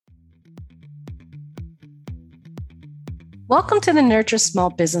Welcome to the Nurture Small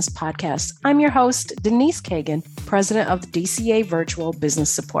Business Podcast. I'm your host, Denise Kagan, president of the DCA Virtual Business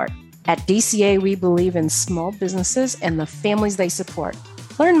Support. At DCA, we believe in small businesses and the families they support.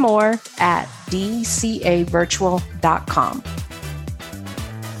 Learn more at dcavirtual.com.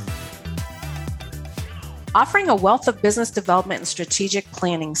 Offering a wealth of business development and strategic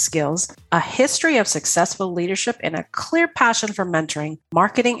planning skills, a history of successful leadership, and a clear passion for mentoring,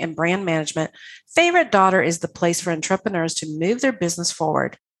 marketing, and brand management, Favorite Daughter is the place for entrepreneurs to move their business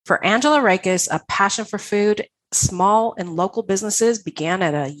forward. For Angela Rakes, a passion for food, small and local businesses began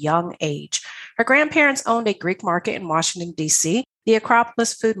at a young age. Her grandparents owned a Greek market in Washington, D.C., the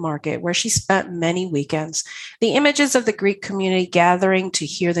Acropolis Food Market, where she spent many weekends. The images of the Greek community gathering to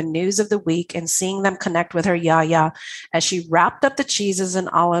hear the news of the week and seeing them connect with her yaya as she wrapped up the cheeses and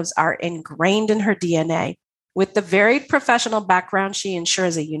olives are ingrained in her DNA. With the varied professional background, she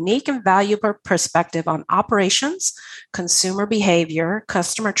ensures a unique and valuable perspective on operations, consumer behavior,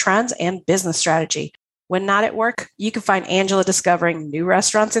 customer trends, and business strategy. When not at work, you can find Angela discovering new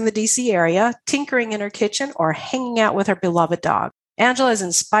restaurants in the DC area, tinkering in her kitchen, or hanging out with her beloved dog. Angela is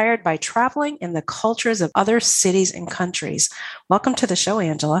inspired by traveling and the cultures of other cities and countries. Welcome to the show,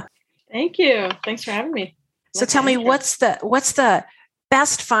 Angela. Thank you. Thanks for having me. So tell me, what's the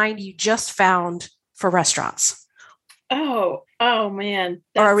best find you just found for restaurants? Oh man.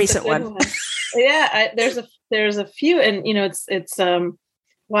 Or a recent one. Yeah, there's a few, and it's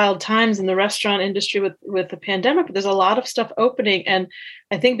wild times in the restaurant industry with the pandemic, but there's a lot of stuff opening. And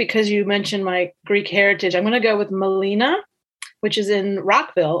I think because you mentioned my Greek heritage, I'm going to go with Melina, which is in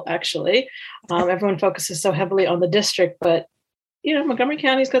Rockville, actually. Everyone focuses so heavily on the district, but Montgomery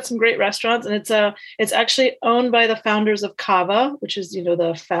County's got some great restaurants, and it's actually owned by the founders of Cava, which is,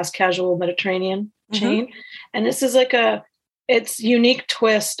 the fast casual Mediterranean chain. And this is it's unique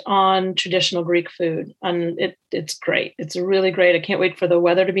twist on traditional Greek food. And it's great. It's really great. I can't wait for the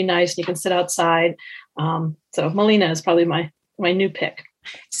weather to be nice and you can sit outside. So Melina is probably my new pick.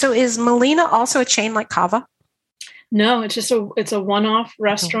 So is Melina also a chain like Cava? No, it's a one-off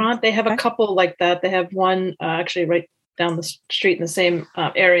restaurant. They have a couple like that. They have one actually right down the street in the same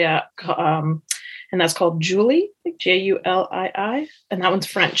area. And that's called Julie, Julii. And that one's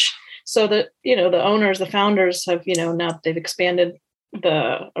French. So the owners, the founders have, now they've expanded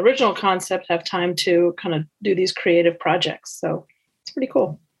the original concept, have time to kind of do these creative projects. So it's pretty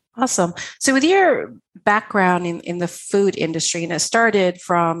cool. Awesome. So with your background in the food industry, and it started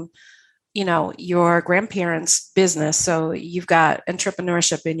from, your grandparents' business. So you've got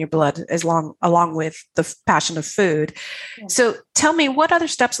entrepreneurship in your blood along with the passion of food. Yeah. So tell me, what other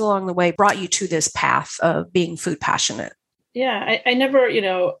steps along the way brought you to this path of being food passionate? Yeah, I never,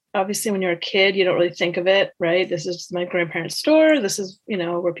 obviously when you're a kid, you don't really think of it, right? This is my grandparents' store. This is,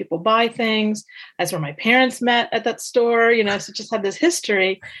 where people buy things. That's where my parents met at that store, so just had this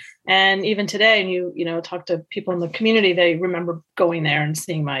history. And even today, and you talk to people in the community, they remember going there and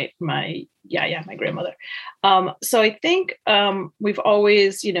seeing my grandmother. So I think we've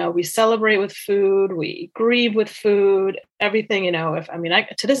always, we celebrate with food, we grieve with food, everything,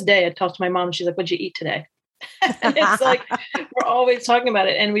 to this day, I talk to my mom, she's like, "What'd you eat today?" And it's like, we're always talking about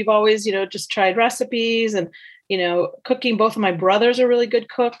it. And we've always, just tried recipes and, cooking. Both of my brothers are really good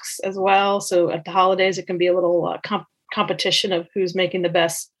cooks as well. So at the holidays, it can be a little competition of who's making the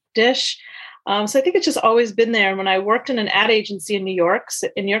best dish. So I think it's just always been there. And when I worked in an ad agency in New York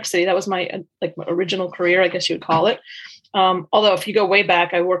City, that was my original career, I guess you would call it. Although if you go way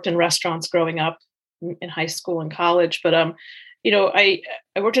back, I worked in restaurants growing up in high school and college. But, I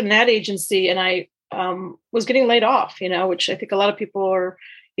worked in an ad agency and I was getting laid off, which I think a lot of people are,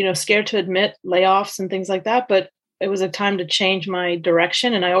 scared to admit, layoffs and things like that. But it was a time to change my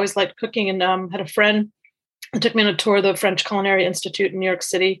direction. And I always liked cooking, and had a friend who took me on a tour of the French Culinary Institute in New York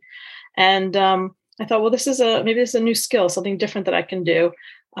City. And I thought, well, maybe this is a new skill, something different that I can do.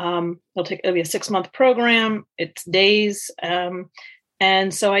 It'll be a 6-month program. It's days.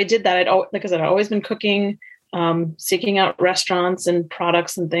 And so I did that. Like I said, I'd always been cooking, seeking out restaurants and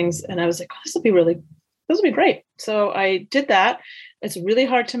products and things. And I was like, oh, this will be great. So I did that. It's really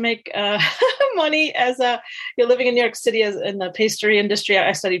hard to make money as you're living in New York City in the pastry industry.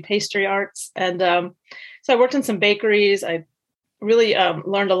 I studied pastry arts. And so I worked in some bakeries. I really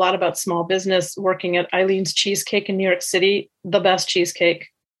learned a lot about small business working at Eileen's Cheesecake in New York City, the best cheesecake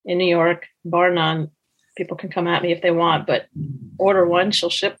in New York, bar none. People can come at me if they want, but order one,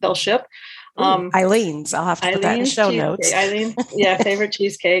 they'll ship. Eileen's, I'll have to put that in show notes. Eileen, favorite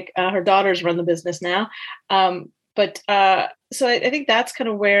cheesecake. Her daughters run the business now. So I think that's kind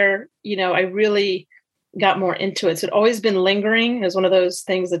of where, I really got more into it. So it's always been lingering. It was one of those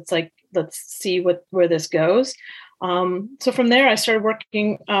things that's like, let's see where this goes. So from there, I started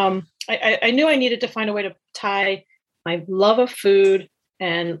working. I knew I needed to find a way to tie my love of food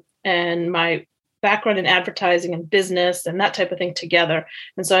and my background in advertising and business and that type of thing together.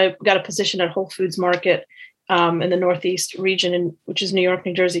 And so I got a position at Whole Foods Market in the Northeast region, which is New York,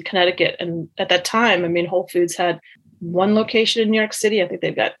 New Jersey, Connecticut. And at that time, I mean, Whole Foods had one location in New York City. I think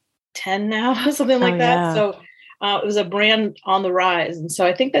they've got 10 now, something like that. So it was a brand on the rise. And so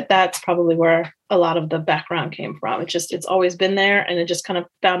I think that that's probably where a lot of the background came from. It's always been there, and it just kind of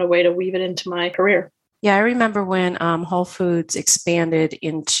found a way to weave it into my career. Yeah, I remember when Whole Foods expanded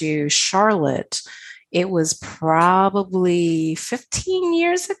into Charlotte. It was probably 15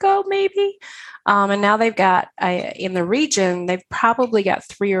 years ago, maybe. And now they've got, in the region, they've probably got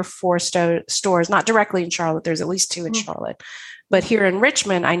 3 or 4 stores, not directly in Charlotte. There's at least 2 in Charlotte. But here in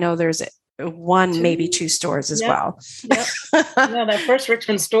Richmond, I know there's 1, maybe 2 stores as well. Yep. No, that first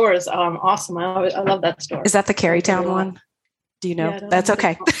Richmond store is awesome. I love that store. Is that the Carytown one? Do you know? Yeah, that's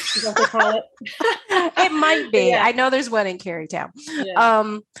okay. Is that what they call it? It might be. Yeah. I know there's one in Carytown.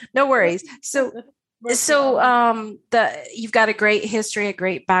 Yeah. No worries. So you've got a great history, a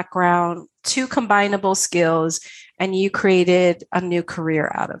great background, 2 combinable skills, and you created a new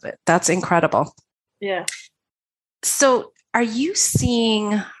career out of it. That's incredible. Yeah. So are you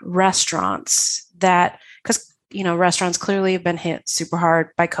seeing restaurants that, because, restaurants clearly have been hit super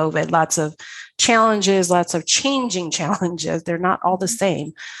hard by COVID, lots of challenges, lots of changing challenges. They're not all the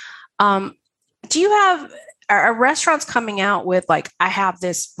same. Are restaurants coming out with like, I have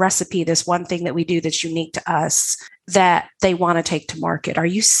this recipe, this one thing that we do that's unique to us that they want to take to market? Are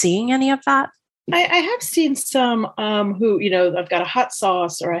you seeing any of that? I have seen some who, I've got a hot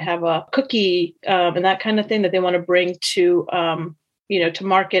sauce or I have a cookie and that kind of thing that they want to bring to, to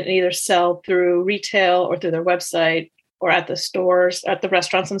market and either sell through retail or through their website or at the stores, at the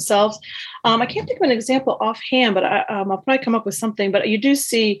restaurants themselves. I can't think of an example offhand, but I'll probably come up with something. But you do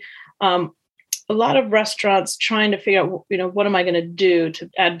see a lot of restaurants trying to figure out, what am I going to do to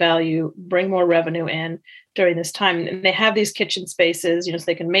add value, bring more revenue in during this time? And they have these kitchen spaces, so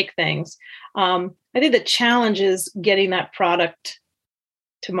they can make things. I think the challenge is getting that product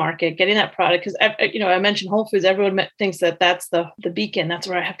to market, getting that product. Because, I mentioned Whole Foods, everyone thinks that that's the beacon. That's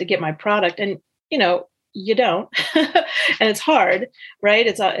where I have to get my product. And, you don't. And it's hard, right?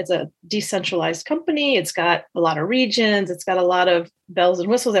 It's a decentralized company. It's got a lot of regions. It's got a lot of bells and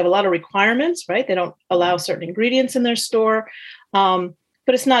whistles. They have a lot of requirements, right? They don't allow certain ingredients in their store. But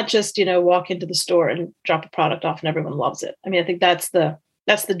it's not just, walk into the store and drop a product off and everyone loves it. I mean, I think that's the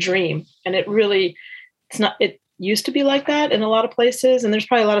dream. And it used to be like that in a lot of places. And there's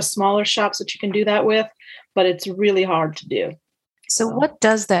probably a lot of smaller shops that you can do that with, but it's really hard to do. So what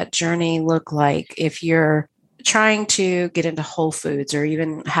does that journey look like if you're trying to get into Whole Foods or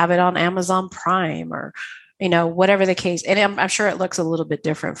even have it on Amazon Prime or, whatever the case? And I'm sure it looks a little bit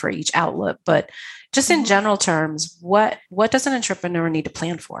different for each outlet, but just in general terms, what does an entrepreneur need to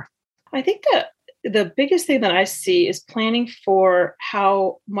plan for? I think that the biggest thing that I see is planning for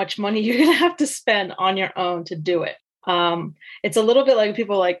how much money you're going to have to spend on your own to do it. It's a little bit like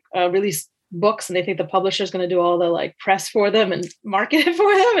people release books and they think the publisher is going to do all the press for them and market it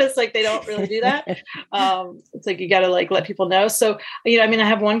for them. It's like they don't really do that. It's like you got to let people know. So I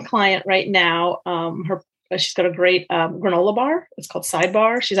have one client right now. She's got a great granola bar. It's called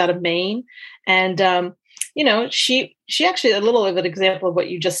Sidebar. She's out of Maine, and she actually, a little of an example of what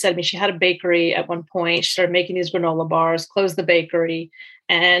you just said. I mean, she had a bakery at one point. She started making these granola bars, closed the bakery,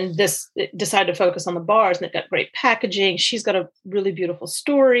 and decided to focus on the bars. And it got great packaging. She's got a really beautiful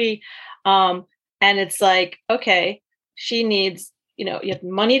story. And it's like, okay, she needs, you have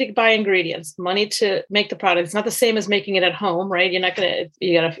money to buy ingredients, money to make the product. It's not the same as making it at home, right? You got to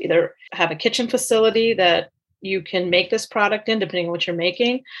either have a kitchen facility that you can make this product in, depending on what you're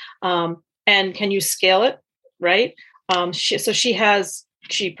making. And can you scale it, right?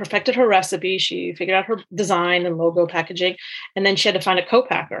 She perfected her recipe. She figured out her design and logo packaging. And then she had to find a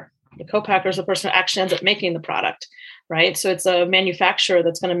co-packer. The co-packer is the person who actually ends up making the product, right? So it's a manufacturer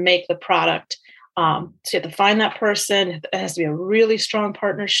that's going to make the product. So you have to find that person. It has to be a really strong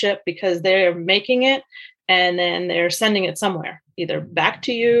partnership because they're making it and then they're sending it somewhere, either back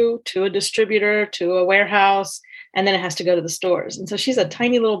to you, to a distributor, to a warehouse, and then it has to go to the stores. And so she's a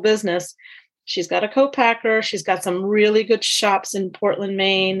tiny little business. She's got a co-packer. She's got some really good shops in Portland,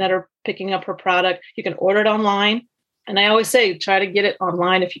 Maine that are picking up her product. You can order it online. And I always say, try to get it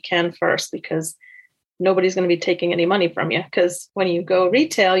online if you can first, because nobody's going to be taking any money from you. Because when you go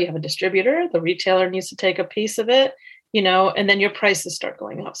retail, you have a distributor. The retailer needs to take a piece of it, and then your prices start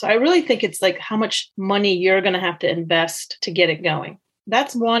going up. So I really think it's like how much money you're going to have to invest to get it going.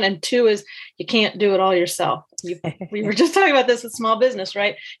 That's one. And two is you can't do it all yourself. We were just talking about this with small business,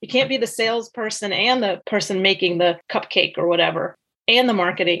 right? You can't be the salesperson and the person making the cupcake or whatever, and the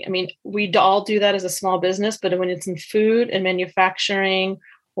marketing. I mean, we all do that as a small business, but when it's in food and manufacturing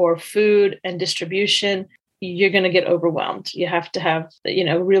or food and distribution, you're going to get overwhelmed. You have to have,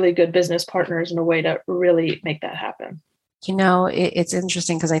 really good business partners and a way to really make that happen. It's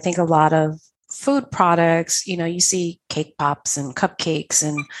interesting because I think a lot of food products, you see cake pops and cupcakes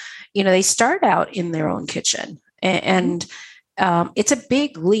and, they start out in their own kitchen and it's a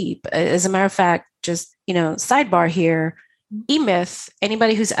big leap. As a matter of fact, just, sidebar here, E-Myth,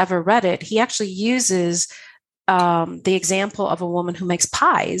 anybody who's ever read it, he actually uses the example of a woman who makes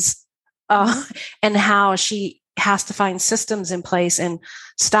pies and how she has to find systems in place and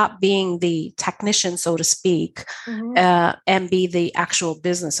stop being the technician, so to speak, and be the actual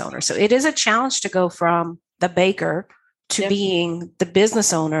business owner. So it is a challenge to go from the baker to being the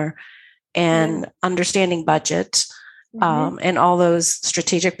business owner and understanding budget and all those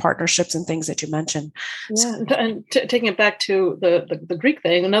strategic partnerships and things that you mentioned. Yeah, and taking it back to the Greek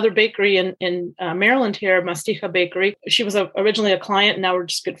thing, another bakery in Maryland here, Masticha Bakery. She was originally a client, and now we're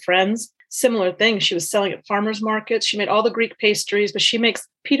just good friends. Similar thing. She was selling at farmers markets. She made all the Greek pastries, but she makes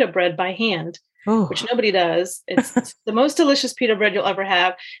pita bread by hand, which nobody does. It's the most delicious pita bread you'll ever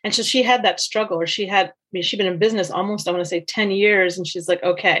have. And so she had that struggle, or she'd been in business almost, I want to say 10 years. And she's like,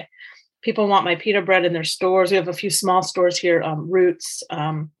 okay, people want my pita bread in their stores. We have a few small stores here, Roots,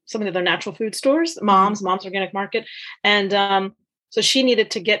 some of the other natural food stores, Mom's Organic Market. And so she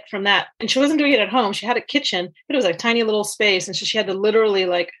needed to get from that. And she wasn't doing it at home. She had a kitchen, but it was a tiny little space. And so she had to literally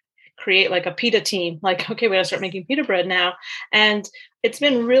create a pita team. Okay, we got to start making pita bread now. And it's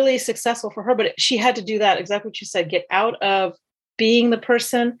been really successful for her, but she had to do that. Exactly what you said, get out of being the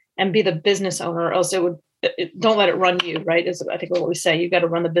person and be the business owner, or else don't let it run you, right? Is I think what we say, you got to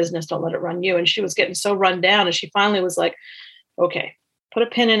run the business, don't let it run you. And she was getting so run down, and she finally was like, okay, put a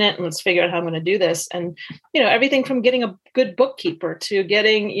pin in it and let's figure out how I'm going to do this. And, everything from getting a good bookkeeper to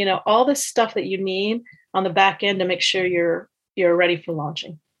getting, all this stuff that you need on the back end to make sure you're ready for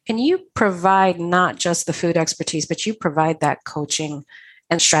launching. And you provide not just the food expertise, but you provide that coaching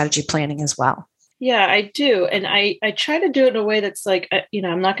and strategy planning as well. Yeah, I do. And I try to do it in a way that's I'm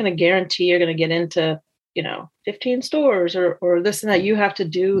not going to guarantee you're going to get into, 15 stores or this and that. You have to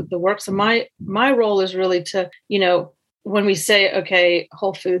do the work. So my role is really to, when we say, okay,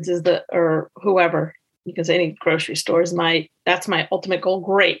 Whole Foods is or whoever, you can say any grocery store that's my ultimate goal.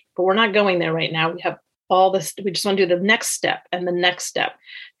 Great. But we're not going there right now. We have all this, we just want to do the next step and the next step,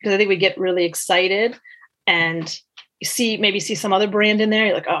 because I think we get really excited and see some other brand in there.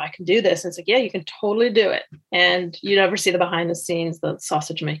 You're like, oh, I can do this. And it's like, yeah, you can totally do it. And you never see the behind the scenes, the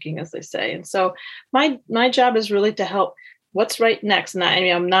sausage making, as they say. And so my job is really to help what's right next. And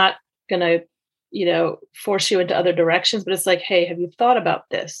I'm not going to, force you into other directions, but it's like, hey, have you thought about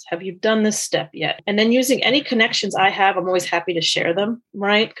this? Have you done this step yet? And then using any connections I have, I'm always happy to share them,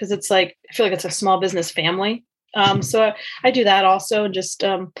 right? Because it's I feel like it's a small business family. So I do that also, and just,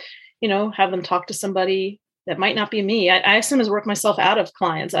 have them talk to somebody that might not be me. I sometimes work myself out of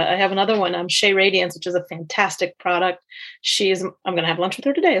clients. I have another one, Shea Radiance, which is a fantastic product. I'm going to have lunch with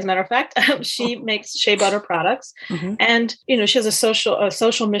her today, as a matter of fact. She makes shea butter products. And, she has a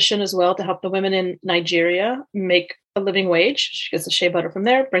social mission as well to help the women in Nigeria make a living wage. She gets the shea butter from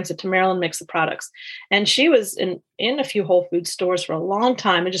there, brings it to Maryland, makes the products. And she was in a few Whole Foods stores for a long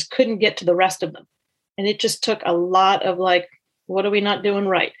time and just couldn't get to the rest of them. And it just took a lot of what are we not doing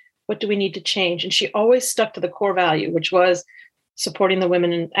right? What do we need to change? And she always stuck to the core value, which was supporting the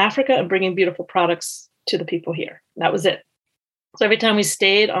women in Africa and bringing beautiful products to the people here. That was it. So every time we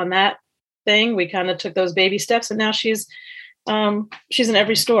stayed on that thing, we kind of took those baby steps. And now she's in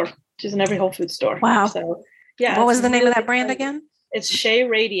every store. She's in every Whole Foods store. Wow. So yeah. What was the name of that brand again? It's Shea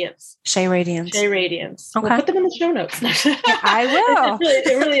Radiance. Shea Radiance. Shea Radiance. Okay. We'll put them in the show notes. I will.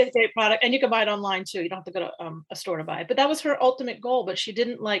 It really is a great product. And you can buy it online too. You don't have to go to a store to buy it. But that was her ultimate goal. But she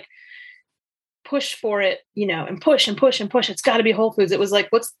didn't push for it, and push and push and push. It's got to be Whole Foods. It was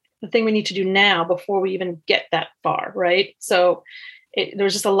what's the thing we need to do now before we even get that far, right? So there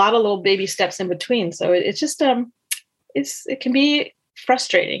was just a lot of little baby steps in between. So it's just, it can be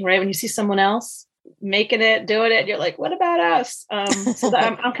frustrating, right? When you see someone else making it, doing it, you're like, what about us? So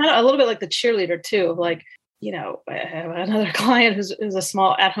I'm kind of a little bit like the cheerleader too, of I have another client who's a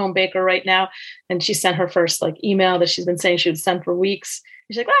small at-home baker right now. And she sent her first email that she's been saying she would send for weeks.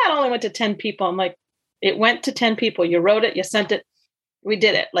 She's like, it only went to 10 people. I'm like, it went to 10 people. You wrote it, you sent it. We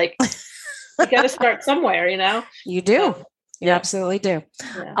did it. You got to start somewhere, You do. You absolutely do.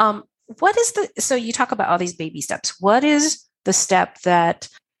 Yeah. So you talk about all these baby steps. What is the step that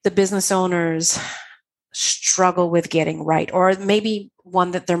the business owners struggle with getting right? Or maybe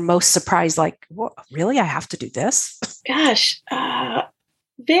one that they're most surprised, like, well, really, I have to do this? Gosh,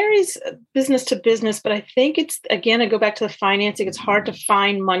 varies business to business, but I think it's, again, I go back to the financing. It's hard to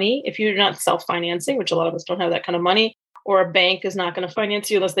find money if you're not self-financing, which a lot of us don't have that kind of money, or a bank is not going to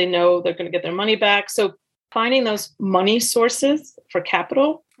finance you unless they know they're going to get their money back. So finding those money sources for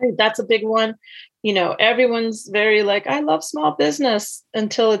capital, that's a big one. Everyone's very like, I love small business,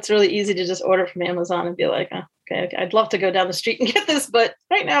 until it's really easy to just order from Amazon and be like, oh, okay, I'd love to go down the street and get this, but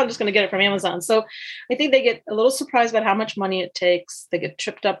right now I'm just going to get it from Amazon. So I think they get a little surprised about how much money it takes. They get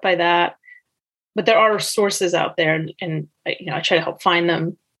tripped up by that. But there are sources out there, and I try to help find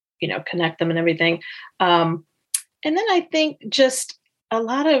them, connect them and everything. And then I think just a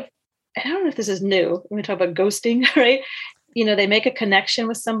lot of, I don't know if this is new. When we talk about ghosting, right? They make a connection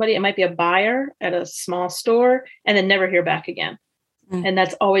with somebody. It might be a buyer at a small store and then never hear back again. Mm. And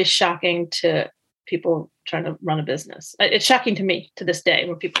that's always shocking to people trying to run a business. It's shocking to me to this day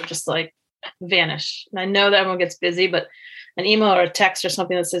when people just like vanish. And I know that everyone gets busy, but an email or a text or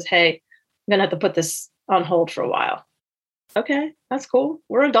something that says, hey, I'm going to have to put this on hold for a while. Okay, that's cool.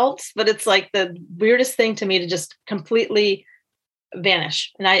 We're adults, but it's like the weirdest thing to me to just completely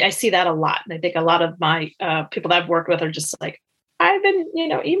vanish. And I see that a lot. And I think a lot of my people that I've worked with are just like, I've been,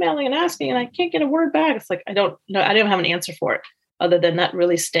 emailing and asking, and I can't get a word back. It's like, I don't know. I don't have an answer for it other than that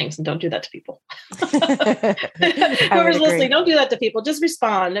really stinks, and don't do that to people. Whoever's listening, don't do that to people. Just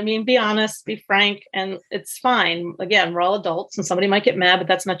respond. I mean, be honest, be frank, and it's fine. Again, we're all adults, and somebody might get mad, but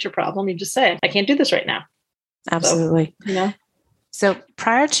that's not your problem. You just say, I can't do this right now. Absolutely. So, So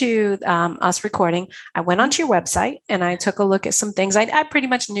prior to us recording, I went onto your website and I took a look at some things. I pretty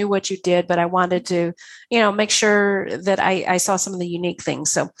much knew what you did, but I wanted to, make sure that I saw some of the unique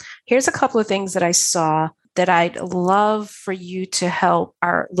things. So here's a couple of things that I saw that I'd love for you to help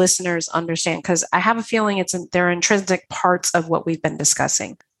our listeners understand, because I have a feeling they're intrinsic parts of what we've been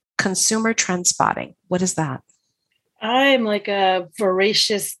discussing. Consumer trend spotting. What is that? I'm like a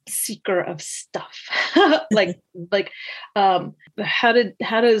voracious seeker of stuff. How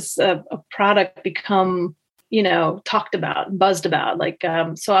does a product become, talked about and buzzed about?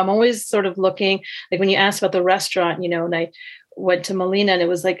 So I'm always sort of looking, like when you asked about the restaurant, and I went to Melina, and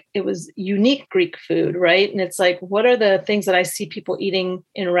it was unique Greek food, right? And it's like, what are the things that I see people eating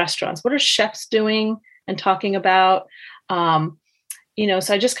in restaurants? What are chefs doing and talking about?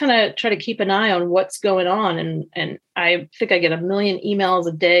 So I just kind of try to keep an eye on what's going on. And I think I get 1 million emails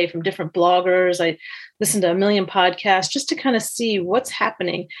a day from different bloggers. I listen to 1 million podcasts just to kind of see what's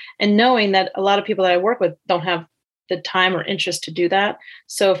happening, and knowing that a lot of people that I work with don't have the time or interest to do that.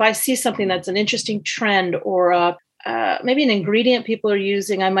 So if I see something that's an interesting trend, or maybe an ingredient people are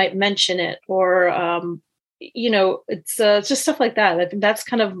using, I might mention it, or it's just stuff like that. I think that's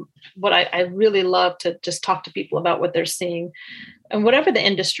kind of what I really love, to just talk to people about what they're seeing, and whatever the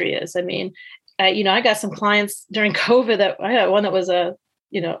industry is. I mean, I got some clients during COVID that I had one that was a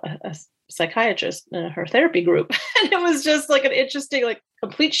psychiatrist in her therapy group, and it was just like an interesting, like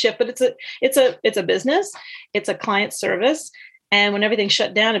complete shift. But it's a business, it's a client service. And when everything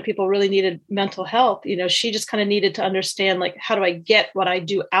shut down and people really needed mental health, she just kind of needed to understand, like, how do I get what I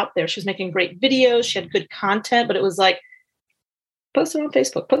do out there? She was making great videos. She had good content, but it was like, post it on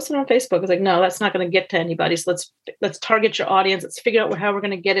Facebook. It was like, no, that's not going to get to anybody. So let's target your audience. Let's figure out how we're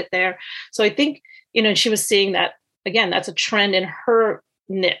going to get it there. So I think, she was seeing that, again, that's a trend in her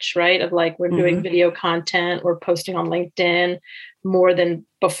niche, right? Of like, we're doing video content, we're posting on LinkedIn more than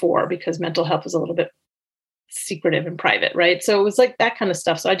before, because mental health is a little bit secretive and private, right? So it was like that kind of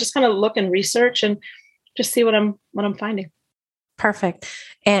stuff. So I just kind of look and research and just see what I'm finding. Perfect.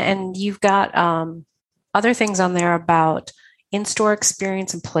 And you've got other things on there about in-store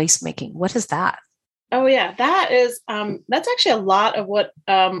experience and placemaking. What is that? Oh yeah, that is that's actually a lot of what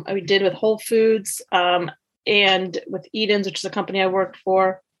we did with Whole Foods and with Eden's, which is a company I worked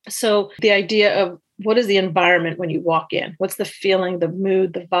for. So the idea of, what is the environment when you walk in? What's the feeling, the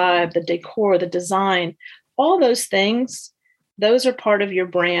mood, the vibe, the decor, the design? All those things, those are part of your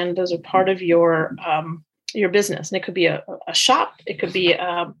brand. Those are part of your business. And it could be a shop. It could be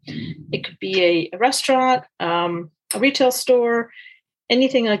a restaurant, a retail store.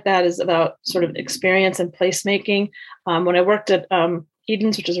 Anything like that is about sort of experience and placemaking. When I worked at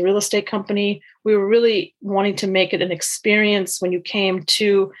Eden's, which is a real estate company, we were really wanting to make it an experience when you came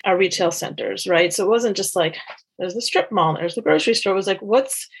to our retail centers, right? So it wasn't just like, there's the strip mall, there's the grocery store. It was like,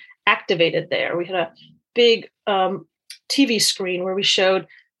 what's activated there? We had a big TV screen where we showed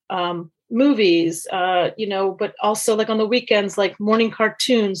movies, but also like on the weekends, like morning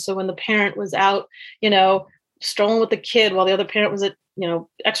cartoons. So when the parent was out, strolling with the kid while the other parent was at,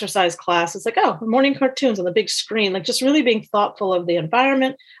 exercise class. It's like, oh, morning cartoons on the big screen, like just really being thoughtful of the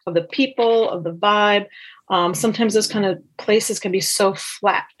environment, of the people, of the vibe. Sometimes those kind of places can be so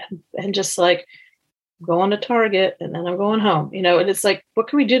flat and just like going to Target and then I'm going home, and it's like, what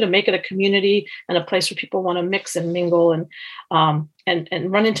can we do to make it a community and a place where people want to mix and mingle and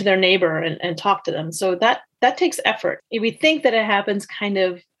run into their neighbor and talk to them. So that takes effort. We think that it happens kind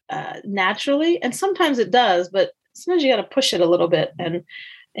of naturally, and sometimes it does, but sometimes you got to push it a little bit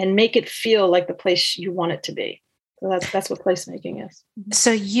and make it feel like the place you want it to be. So that's what placemaking is.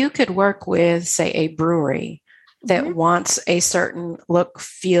 So you could work with, say, a brewery that wants a certain look,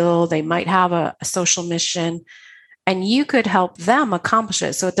 feel. They might have a social mission, and you could help them accomplish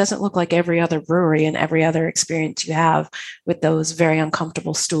it. So it doesn't look like every other brewery and every other experience you have with those very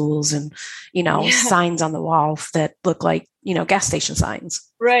uncomfortable stools and, signs on the wall that look like, gas station signs.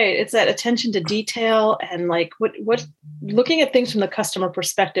 Right. It's that attention to detail and like what looking at things from the customer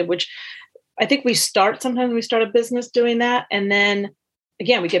perspective, which I think sometimes we start a business doing that. And then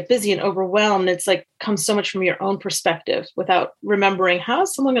again, we get busy and overwhelmed. It's like comes so much from your own perspective without remembering how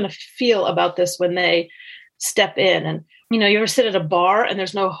is someone going to feel about this when they step in. And, you ever sit at a bar and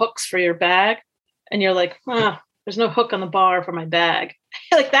there's no hooks for your bag and you're like, there's no hook on the bar for my bag.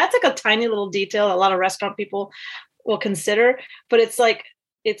 Like that's like a tiny little detail a lot of restaurant people will consider, but it's like,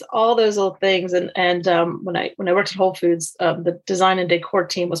 it's all those little things. And when I worked at Whole Foods, the design and decor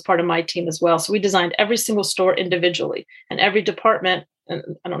team was part of my team as well. So we designed every single store individually, and every department, and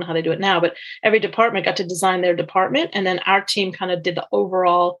I don't know how they do it now, but every department got to design their department. And then our team kind of did the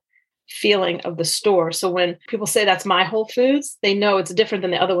overall feeling of the store. So when people say that's my Whole Foods, they know it's different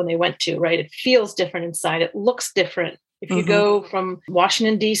than the other one they went to, right? It feels different inside. It looks different. If you go from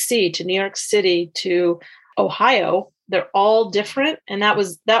Washington, D.C. to New York City to Ohio, they're all different. And that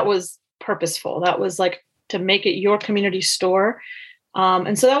was purposeful. That was like to make it your community store.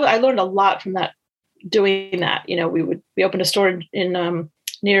 And so I learned a lot from that, doing that. We opened a store in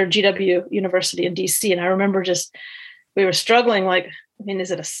near GW University in DC. And I remember we were struggling, like,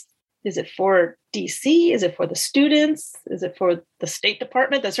 is it for DC? Is it for the students? Is it for the State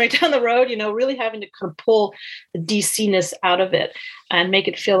Department that's right down the road? Really having to kind of pull the DC-ness out of it and make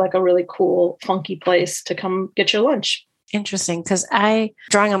it feel like a really cool, funky place to come get your lunch. Interesting, because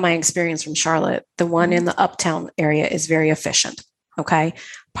drawing on my experience from Charlotte, the one in the Uptown area is very efficient. Okay.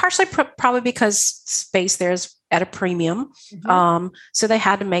 Partially probably because space there is at a premium. So they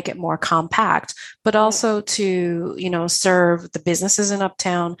had to make it more compact, but also to, serve the businesses in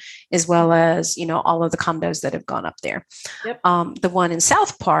Uptown, as well as, all of the condos that have gone up there. Yep. The one in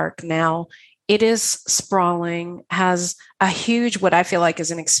South Park now, it is sprawling, has a huge, what I feel like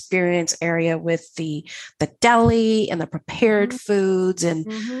is an experience area with the deli and the prepared foods. And,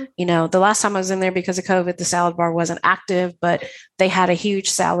 the last time I was in there because of COVID, the salad bar wasn't active, but they had a huge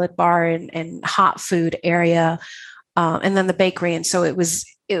salad bar and hot food area. And then the bakery. And so it was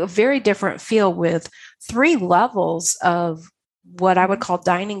a very different feel with 3 levels of what I would call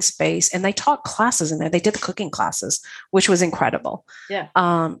dining space. And they taught classes in there. They did the cooking classes, which was incredible. Yeah.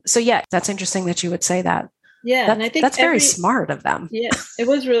 So yeah, that's interesting that you would say that. Yeah. And I think that's very smart of them. Yeah, it's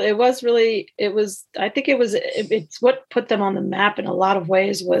what put them on the map in a lot of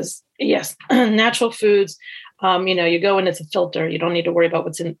ways was, yes, natural foods. You go and it's a filter. You don't need to worry about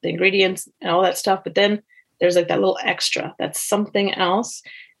what's in the ingredients and all that stuff. But then there's like that little extra, that's something else.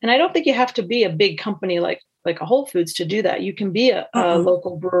 And I don't think you have to be a big company like a Whole Foods to do that. You can be a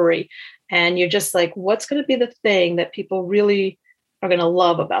local brewery, and you're just like, what's going to be the thing that people really are going to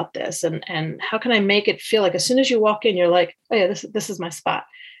love about this? And how can I make it feel like as soon as you walk in, you're like, oh yeah, this is my spot.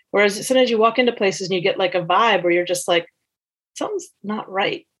 Whereas as soon as you walk into places and you get like a vibe where you're just like, something's not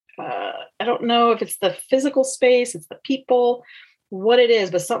right. I don't know if it's the physical space, it's the people, what it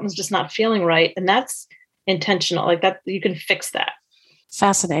is, but something's just not feeling right. And that's intentional. Like that, you can fix that.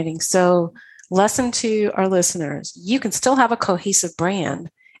 Fascinating. So lesson to our listeners, you can still have a cohesive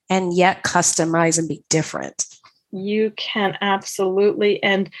brand and yet customize and be different. You can, absolutely.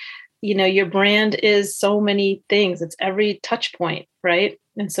 And, your brand is so many things. It's every touch point, right?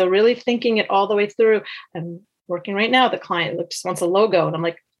 And so really thinking it all the way through. I'm working right now, the client just wants a logo. And I'm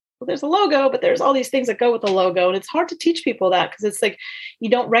like, well, there's a logo, but there's all these things that go with the logo. And it's hard to teach people that because it's like, you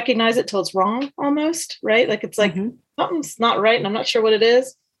don't recognize it till it's wrong almost, right? Like, it's like something's not right. And I'm not sure what it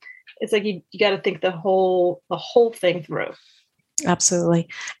is. It's like, you got to think the whole thing through. Absolutely.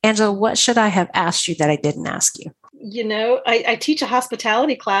 Angela, what should I have asked you that I didn't ask you? I teach a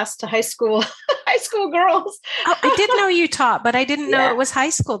hospitality class to high school high school girls. Oh, I did know you taught, but I didn't know it was high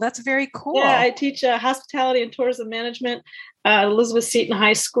school. That's very cool. Yeah, I teach hospitality and tourism management at Elizabeth Seton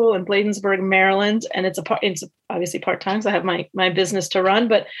High School in Bladensburg, Maryland, and it's obviously part-time, so I have my business to run.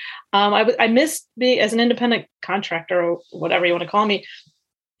 But I missed being as an independent contractor or whatever you want to call me.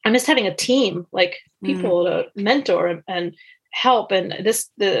 I missed having a team, like people to mentor and help. And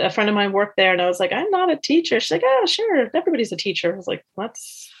a friend of mine worked there, and I was like, I'm not a teacher. She's like, oh, sure, everybody's a teacher. I was like,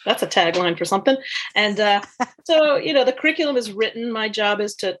 that's a tagline for something. And so, the curriculum is written. My job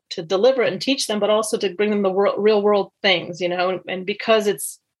is to deliver it and teach them, but also to bring them the real world things, and because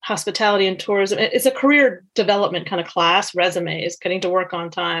it's hospitality and tourism, it's a career development kind of class, resumes, getting to work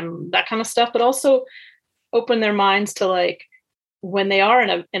on time, that kind of stuff, but also open their minds to like, when they are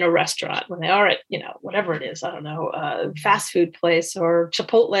in a restaurant, when they are at, whatever it is, I don't know, fast food place or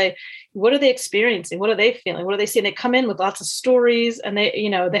Chipotle, what are they experiencing? What are they feeling? What are they seeing? They come in with lots of stories, and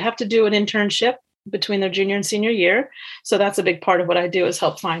they have to do an internship between their junior and senior year. So that's a big part of what I do, is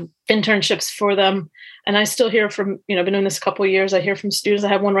help find internships for them. And I still hear from, I've been doing this a couple of years. I hear from students. I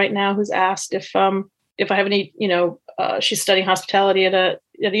have one right now who's asked if I have any, she's studying hospitality at a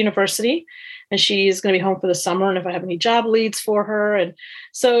university, and she's going to be home for the summer, and if I have any job leads for her. And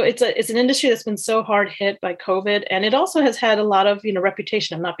so it's an industry that's been so hard hit by COVID. And it also has had a lot of,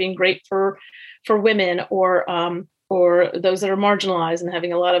 reputation of not being great for women or those that are marginalized, and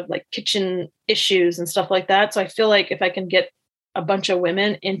having a lot of like kitchen issues and stuff like that. So I feel like if I can get a bunch of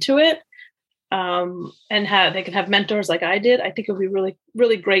women into it, and they can have mentors like I did, I think it would be really,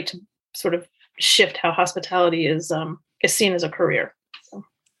 really great to sort of shift how hospitality is seen as a career.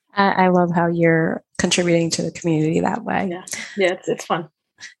 I love how you're contributing to the community that way. Yeah, it's fun.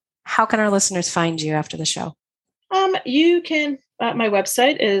 How can our listeners find you after the show? You can, my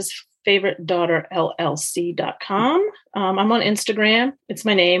website is favoritedaughterllc.com. I'm on Instagram. It's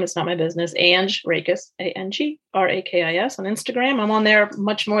my name. It's not my business. Ange Rakis, ANGRAKIS on Instagram. I'm on there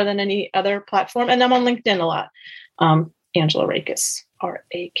much more than any other platform. And I'm on LinkedIn a lot. Angela Rakis,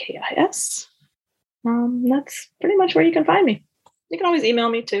 RAKIS. That's pretty much where you can find me. You can always email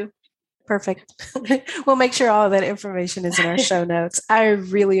me too. Perfect. We'll make sure all of that information is in our show notes. I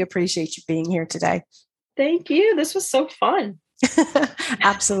really appreciate you being here today. Thank you. This was so fun.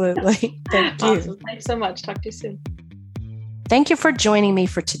 Absolutely. Thank you. Awesome. Thanks so much. Talk to you soon. Thank you for joining me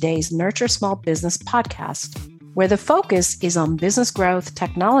for today's Nurture Small Business podcast, where the focus is on business growth,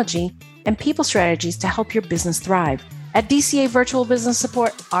 technology, and people strategies to help your business thrive. At DCA Virtual Business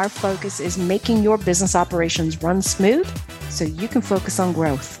Support, our focus is making your business operations run smooth so you can focus on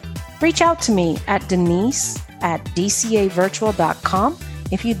growth. Reach out to me at Denise@dcavirtual.com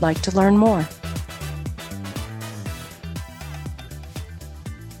if you'd like to learn more.